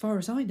Hightower as far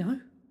as I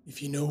know.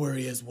 If you know where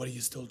he is, what are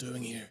you still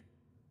doing here?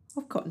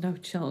 I've got no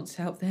chance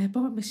out there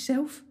by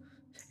myself.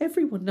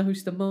 Everyone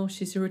knows the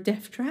marshes are a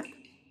death trap.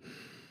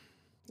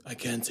 I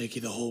can't take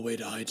you the whole way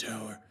to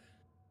Hightower,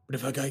 but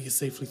if I got you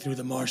safely through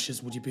the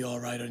marshes, would you be all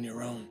right on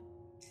your own?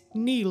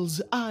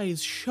 Neil's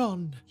eyes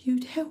shone.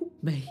 You'd help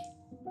me.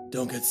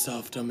 Don't get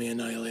soft on me,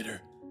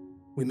 Annihilator.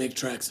 We make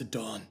tracks at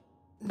dawn.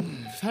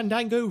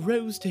 Fandango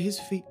rose to his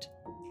feet,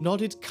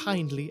 nodded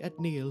kindly at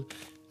Neil,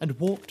 and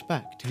walked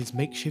back to his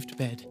makeshift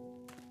bed.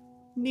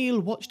 Neil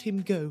watched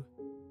him go,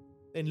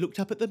 then looked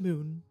up at the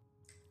moon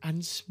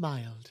and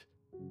smiled.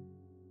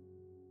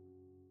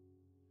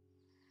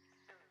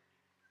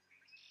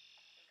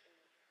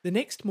 The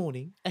next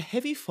morning, a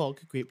heavy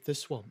fog gripped the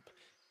swamp.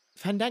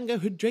 Fandango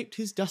had draped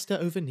his duster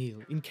over Neil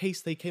in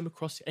case they came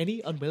across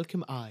any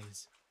unwelcome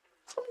eyes.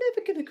 I'm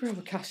never going to grow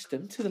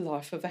accustomed to the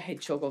life of a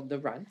hedgehog on the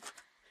run.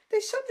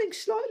 There's something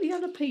slightly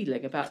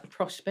unappealing about the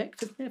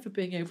prospect of never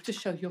being able to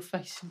show your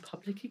face in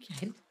public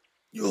again.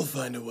 You'll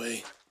find a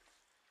way.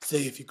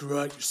 Say, if you grew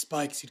out your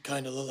spikes, you'd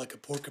kind of look like a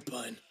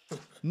porcupine.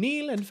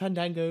 Neil and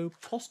Fandango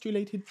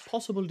postulated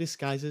possible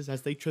disguises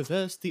as they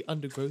traversed the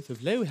undergrowth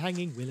of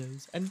low-hanging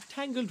willows and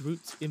tangled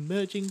roots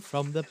emerging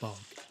from the bog.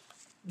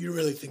 You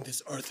really think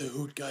this Arthur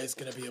Hoot guy is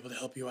going to be able to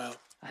help you out?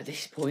 At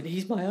this point,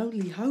 he's my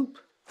only hope.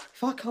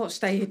 If I can't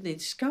stay hidden in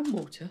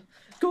Scumwarter,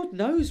 God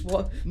knows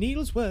what...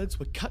 Neil's words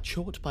were cut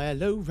short by a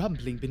low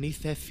rumbling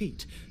beneath their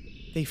feet.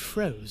 They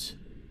froze.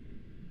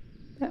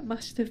 That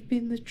must have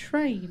been the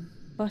train,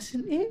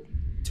 mustn't it?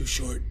 Too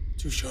short,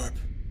 too sharp.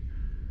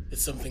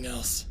 It's something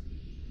else.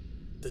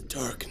 The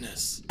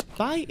darkness.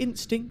 By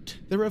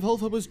instinct, the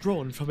revolver was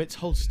drawn from its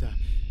holster.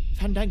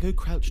 Fandango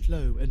crouched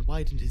low and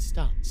widened his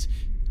stance.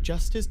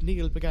 Just as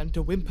Neil began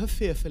to whimper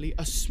fearfully,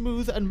 a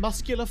smooth and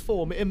muscular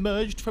form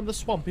emerged from the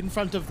swamp in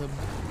front of them.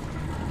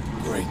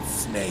 Great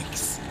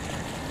snakes.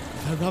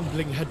 The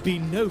rumbling had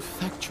been no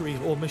factory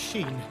or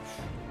machine.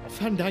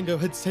 Fandango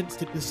had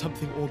sensed it was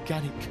something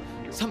organic,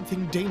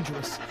 something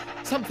dangerous,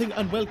 something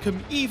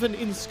unwelcome even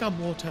in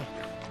Scumwarter.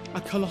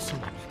 A colossal,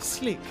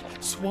 slick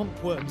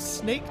swamp worm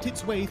snaked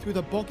its way through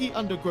the boggy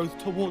undergrowth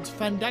towards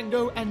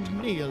Fandango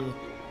and Neil.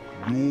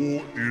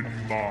 You're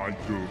in my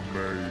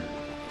domain.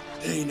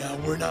 Hey now,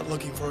 we're not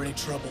looking for any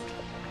trouble.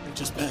 We're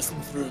just passing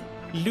through.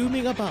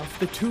 Looming above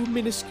the two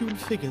minuscule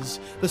figures,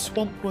 the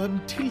swamp worm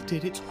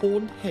tilted its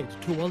horned head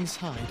to one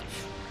side,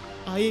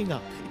 eyeing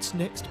up its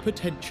next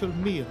potential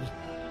meal.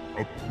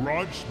 A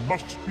price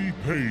must be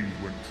paid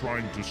when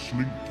trying to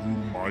slink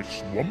through my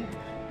swamp.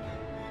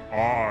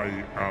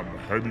 I am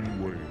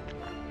Hemingway,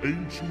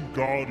 ancient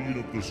guardian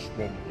of the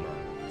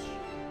swamplands.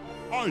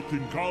 I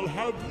think I'll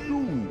have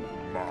you,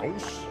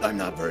 Mouse. I'm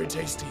not very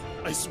tasty,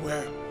 I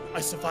swear. I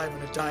survive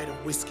on a diet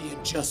of whiskey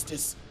and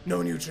justice.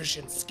 No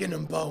nutrition, skin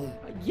and bone.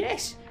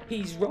 Yes,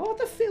 he's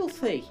rather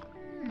filthy.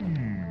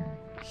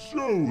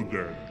 So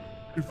then,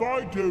 if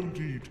I don't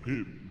eat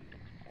him,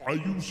 are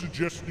you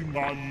suggesting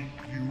I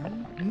eat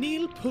you?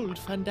 Neil pulled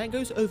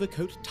Fandango's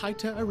overcoat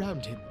tighter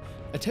around him,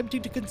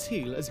 attempting to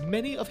conceal as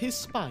many of his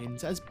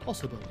spines as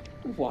possible.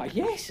 Why,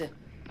 yes.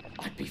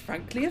 I'd be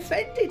frankly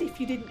offended if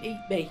you didn't eat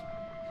me.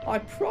 I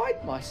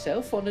pride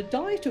myself on a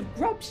diet of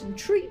grubs and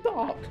tree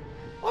bark.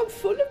 I'm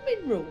full of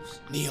minerals.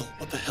 Neil,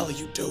 what the hell are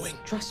you doing?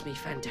 Trust me,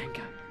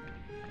 Fandango.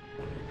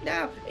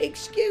 Now,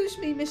 excuse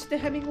me, Mr.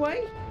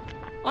 Hemingway.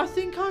 I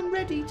think I'm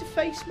ready to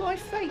face my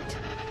fate.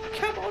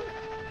 Come on,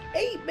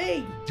 eat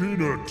me.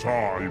 Dinner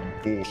time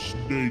for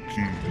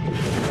snaking.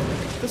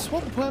 The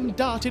swamp worm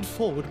darted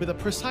forward with a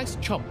precise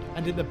chomp,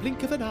 and in the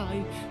blink of an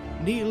eye,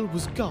 Neil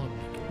was gone.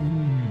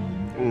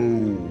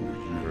 Oh,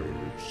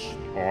 yes.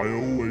 I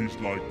always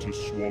like to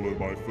swallow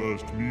my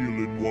first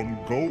meal in one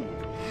gulp.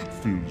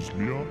 Fills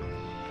me up.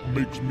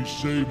 Makes me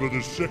savor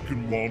the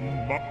second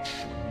one much,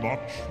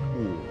 much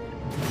more.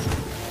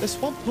 The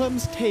swamp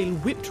worm's tail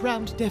whipped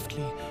round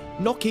deftly,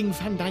 knocking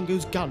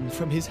Fandango's gun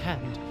from his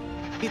hand.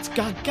 Its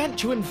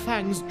gargantuan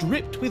fangs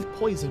dripped with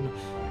poison.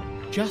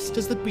 Just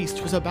as the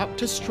beast was about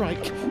to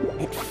strike,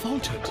 it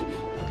faltered.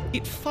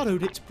 It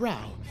furrowed its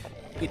brow.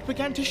 It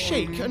began to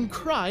shake and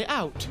cry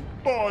out.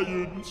 My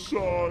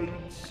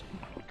insides!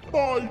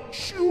 My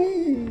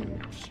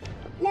tubes!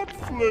 What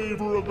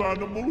flavor of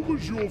animal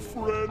was your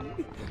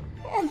friend?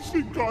 I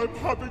think I'm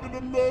having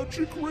an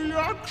allergic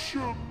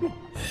reaction.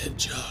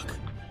 Hedgehog.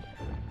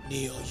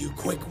 Neil, you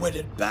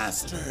quick-witted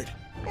bastard.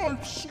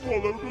 I've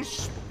swallowed a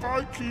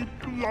spiky,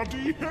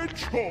 bloody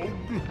hedgehog.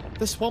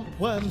 The swamp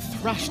worm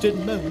thrashed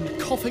and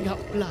moaned, coughing up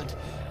blood.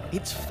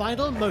 Its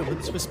final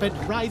moments were spent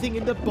writhing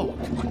in the bog.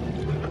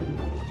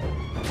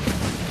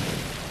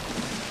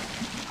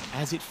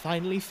 As it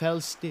finally fell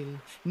still,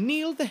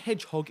 Neil the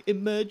hedgehog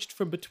emerged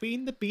from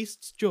between the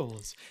beast's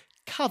jaws,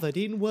 covered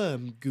in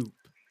worm goop.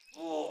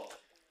 Oh,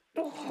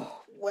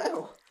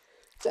 well,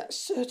 that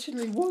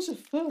certainly was a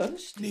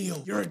first.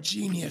 Neil, you're a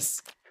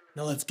genius.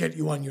 Now let's get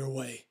you on your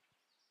way.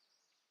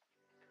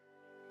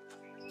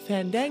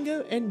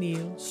 Fandango and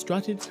Neil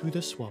strutted through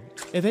the swamp,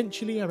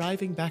 eventually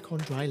arriving back on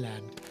dry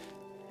land.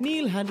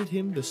 Neil handed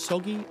him the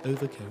soggy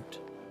overcoat.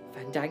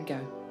 Fandango,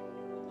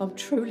 I'm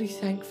truly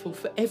thankful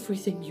for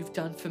everything you've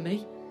done for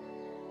me.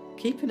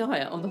 Keep an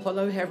eye out on the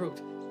Hollow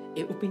Herald.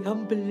 It will be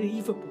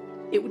unbelievable.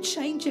 It will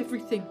change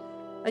everything,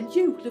 and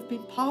you will have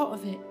been part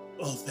of it.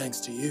 All thanks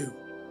to you.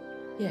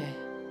 Yeah.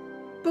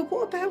 But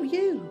what about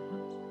you?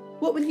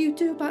 What will you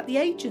do about the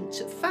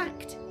agents at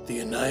FACT? The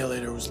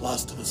Annihilator was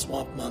lost to the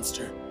swamp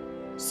monster.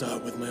 Saw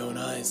it with my own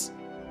eyes.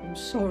 I'm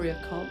sorry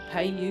I can't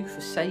pay you for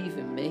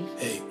saving me.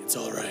 Hey, it's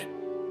all right.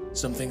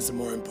 Some things are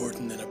more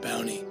important than a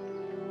bounty.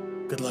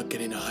 Good luck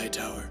getting to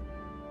Hightower.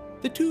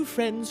 The two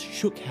friends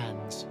shook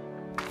hands.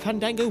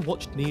 Fandango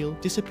watched Neil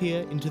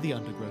disappear into the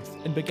undergrowth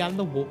and began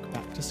the walk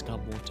back to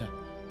Scumwarter.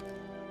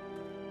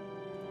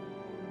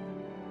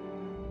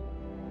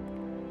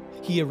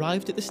 He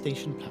arrived at the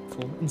station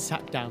platform and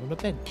sat down on a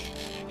bench,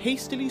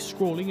 hastily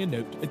scrawling a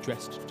note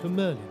addressed to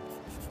Merlin.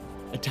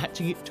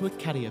 Attaching it to a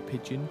carrier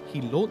pigeon,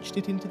 he launched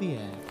it into the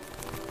air.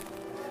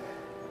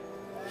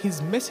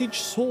 His message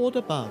soared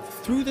above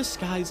through the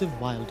skies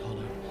of Wild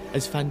Hollow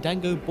as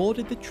Fandango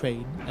boarded the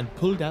train and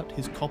pulled out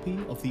his copy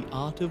of The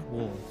Art of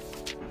War.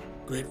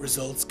 Great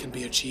results can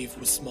be achieved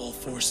with small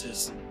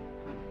forces.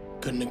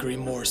 Couldn't agree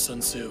more, Sun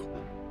Tzu.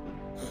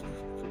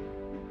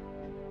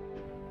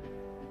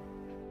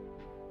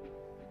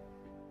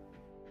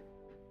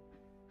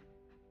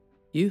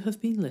 You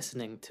have been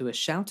listening to a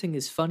Shouting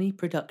is Funny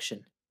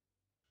production.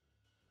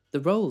 The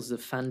roles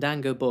of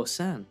Fandango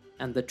Boursin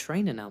and the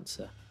train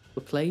announcer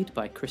were played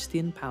by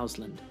Christian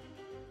Pausland.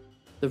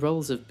 The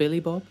roles of Billy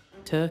Bob,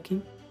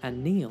 Turkey,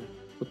 and Neil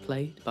were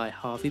played by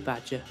Harvey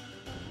Badger.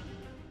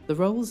 The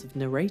roles of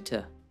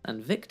narrator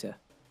and Victor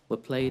were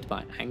played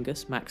by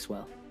Angus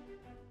Maxwell.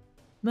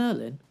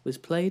 Merlin was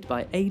played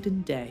by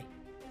Aidan Day.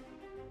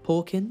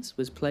 Hawkins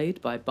was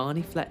played by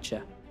Barney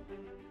Fletcher.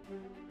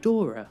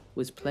 Dora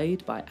was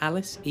played by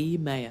Alice E.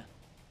 Mayer.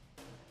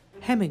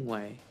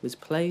 Hemingway was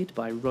played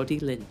by Roddy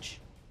Lynch.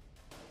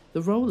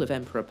 The role of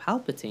Emperor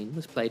Palpatine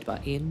was played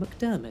by Ian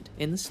McDiarmid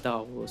in the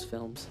Star Wars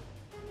films.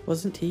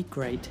 Wasn't he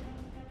great?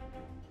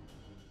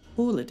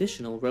 All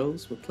additional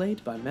roles were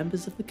played by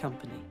members of the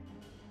company.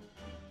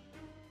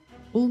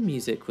 All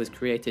music was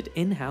created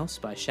in-house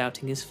by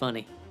Shouting is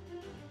Funny.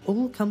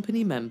 All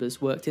company members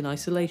worked in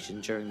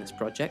isolation during this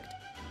project.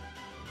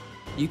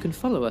 You can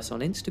follow us on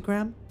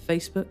Instagram,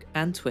 Facebook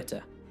and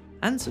Twitter,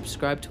 and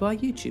subscribe to our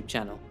YouTube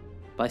channel.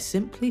 by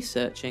simply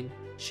searching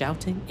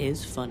Shouting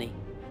is Funny.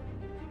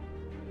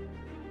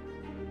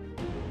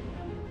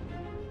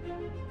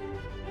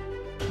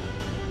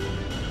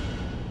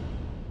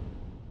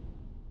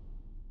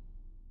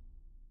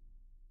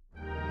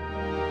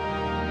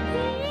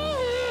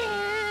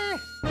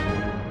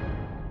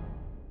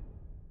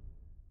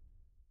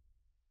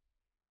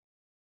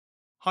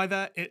 Hi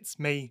there, it's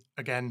me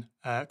again,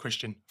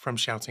 Christian from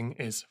Shouting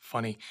is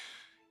Funny.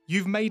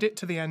 You've made it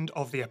to the end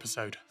of the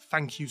episode.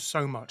 Thank you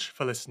so much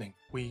for listening.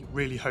 We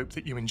really hope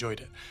that you enjoyed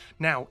it.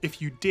 Now,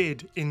 if you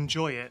did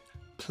enjoy it,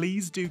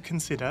 please do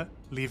consider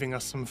leaving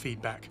us some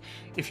feedback.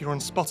 If you're on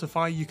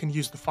Spotify, you can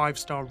use the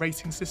 5-star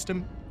rating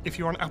system. If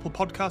you're on Apple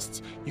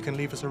Podcasts, you can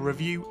leave us a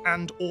review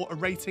and or a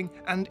rating.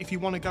 And if you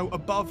want to go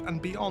above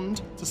and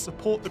beyond to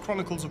support the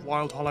Chronicles of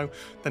Wild Hollow,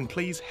 then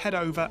please head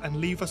over and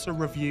leave us a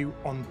review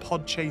on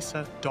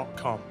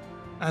podchaser.com.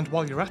 And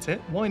while you're at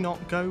it, why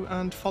not go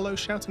and follow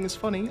Shouting is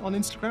Funny on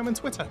Instagram and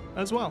Twitter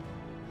as well?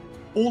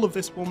 All of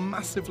this will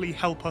massively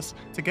help us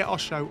to get our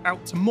show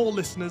out to more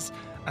listeners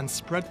and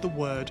spread the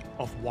word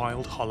of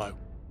Wild Hollow.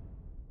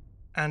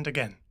 And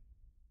again,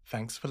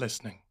 thanks for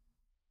listening.